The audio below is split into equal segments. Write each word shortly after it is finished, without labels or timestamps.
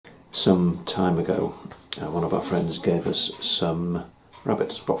Some time ago, one of our friends gave us some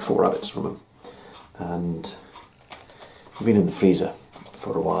rabbits, got 4 rabbits from him, and they've been in the freezer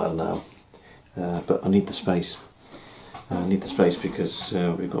for a while now, but I need the space. I need the space because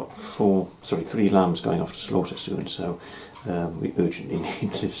we've got 3 lambs going off to slaughter soon, so we urgently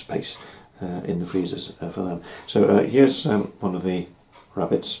need this space in the freezers for them. So here's one of the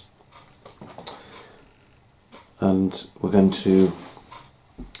rabbits, and we're going to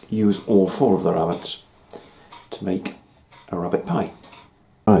use all 4 of the rabbits to make a rabbit pie.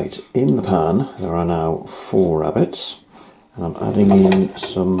 Right, in the pan there are now 4 rabbits, and I'm adding in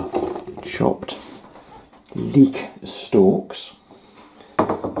some chopped leek stalks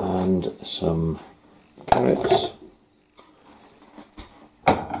and some carrots,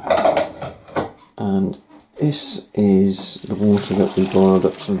 and this is the water that we boiled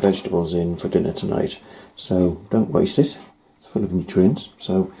up some vegetables in for dinner tonight, so don't waste it. Full of nutrients,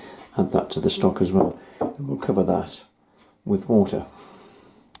 so add that to the stock as well, and we'll cover that with water.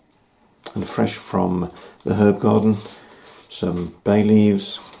 And fresh from the herb garden, some bay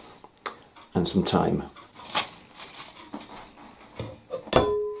leaves and some thyme.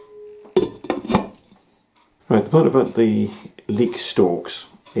 Right, the part about the leek stalks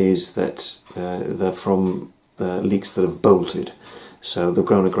is that they're from leeks that have bolted. So they've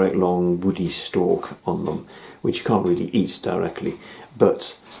grown a great long woody stalk on them, which you can't really eat directly,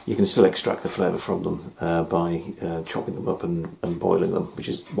 but you can still extract the flavour from them by chopping them up and boiling them, which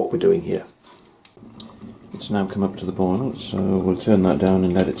is what we're doing here. It's now come up to the boil, so we'll turn that down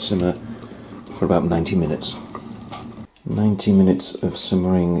and let it simmer for about 90 minutes. 90 minutes of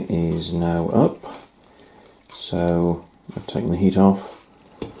simmering is now up, so I've taken the heat off,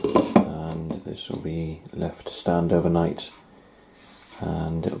 and this will be left to stand overnight,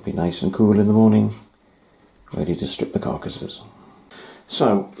 and it'll be nice and cool in the morning, ready to strip the carcasses.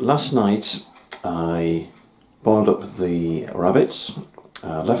 So last night I boiled up the rabbits,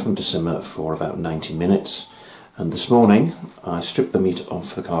 left them to simmer for about 90 minutes, and this morning I stripped the meat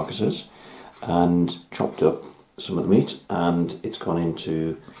off the carcasses and chopped up some of the meat, and it's gone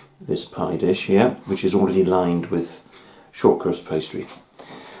into this pie dish here, which is already lined with short crust pastry.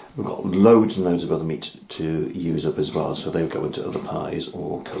 We've got loads and loads of other meat to use up as well, so they would go into other pies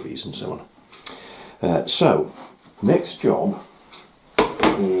or curries and so on. So, next job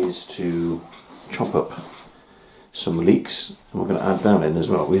is to chop up some leeks, and we're going to add them in as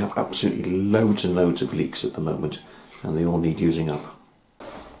well. We have absolutely loads and loads of leeks at the moment, and they all need using up.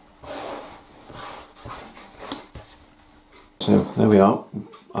 So there we are.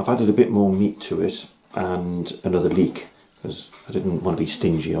 I've added a bit more meat to it and another leek, because I didn't want to be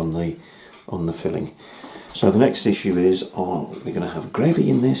stingy on the filling. So the next issue is, are we going to have gravy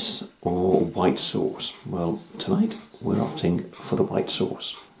in this or white sauce? Well, tonight we're opting for the white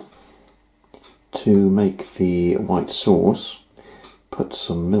sauce. To make the white sauce, put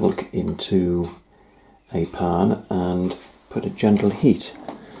some milk into a pan and put a gentle heat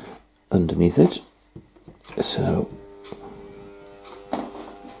underneath it. So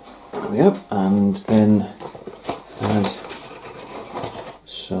there we go, and then add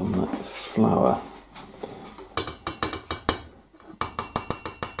some flour.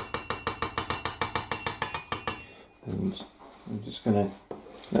 And I'm just going to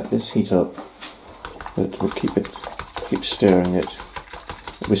let this heat up, but we'll keep stirring it,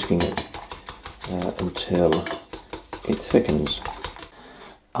 whisking it until it thickens.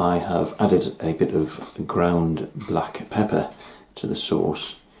 I have added a bit of ground black pepper to the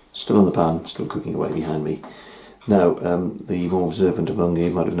sauce, still on the pan, still cooking away behind me. Now, the more observant among you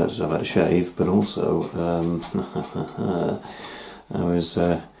might have noticed I've had a shave, but also I was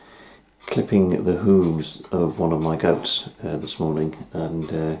clipping the hooves of one of my goats this morning and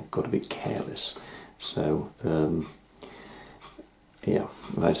got a bit careless. So, yeah,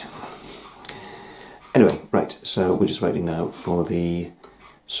 right. Anyway, right, so we're just waiting now for the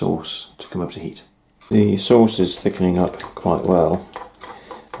sauce to come up to heat. The sauce is thickening up quite well,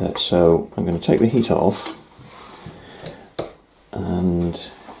 so I'm going to take the heat off and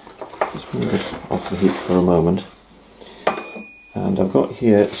just move it off the heat for a moment. And I've got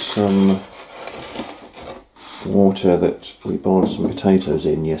here some water that we boiled some potatoes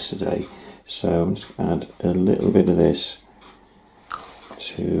in yesterday, so I'm just going to add a little bit of this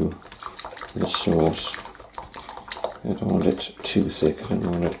to the sauce. I don't want it too thick, I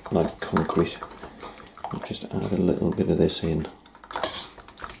don't want it like concrete. I'll just add a little bit of this in.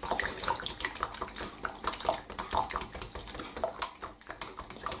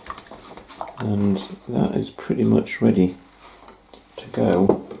 And that is pretty much ready to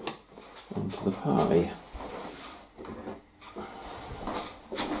go onto the pie.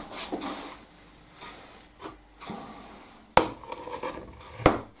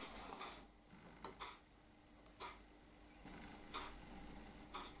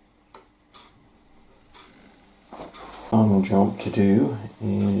 final job to do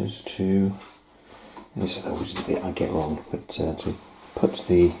is to, this is always the bit I get wrong, but to put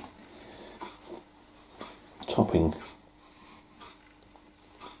the topping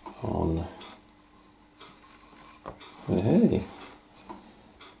on the hay.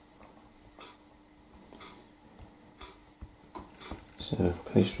 So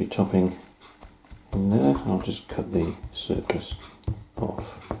pastry topping in there, I'll just cut the surface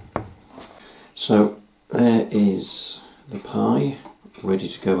off. So there is the pie ready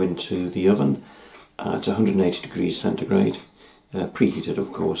to go into the oven at 180 degrees centigrade, preheated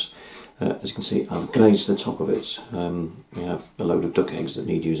of course. As you can see, I've glazed the top of it. We have a load of duck eggs that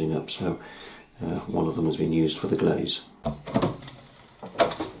need using up, so one of them has been used for the glaze.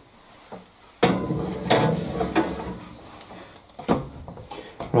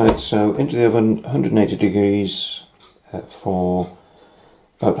 Right, so into the oven, 180 degrees for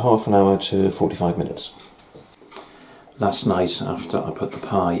about half an hour to 45 minutes. Last night, after I put the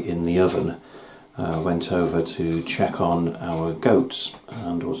pie in the oven, I went over to check on our goats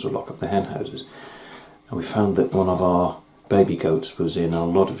and also lock up the hen houses. And we found that one of our baby goats was in a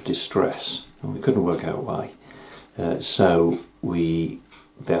lot of distress, and we couldn't work out why. So we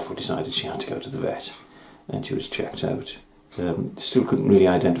therefore decided she had to go to the vet, and she was checked out. Still couldn't really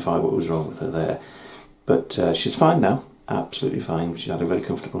identify what was wrong with her there, but she's fine now, absolutely fine. She had a very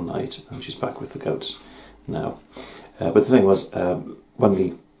comfortable night, and she's back with the goats now. But the thing was,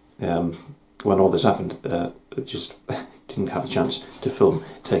 when all this happened, I just didn't have a chance to film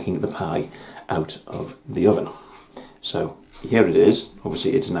taking the pie out of the oven. So here it is.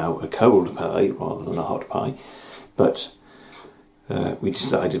 Obviously it's now a cold pie rather than a hot pie, but we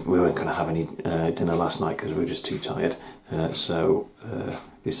decided we weren't going to have any dinner last night because we were just too tired. So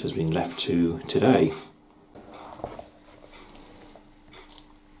this has been left to today.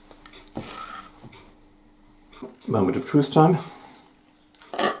 Moment of truth time.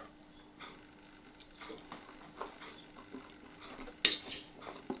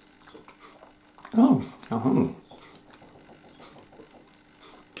 Oh,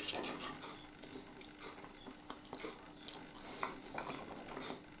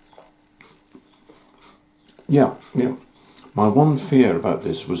 Yeah. My one fear about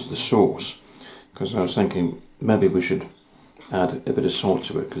this was the sauce, because I was thinking maybe we should add a bit of salt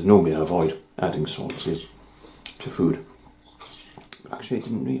to it, because normally I avoid adding salt to food. But actually I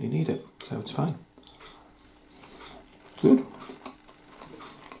didn't really need it, so it's fine. It's good.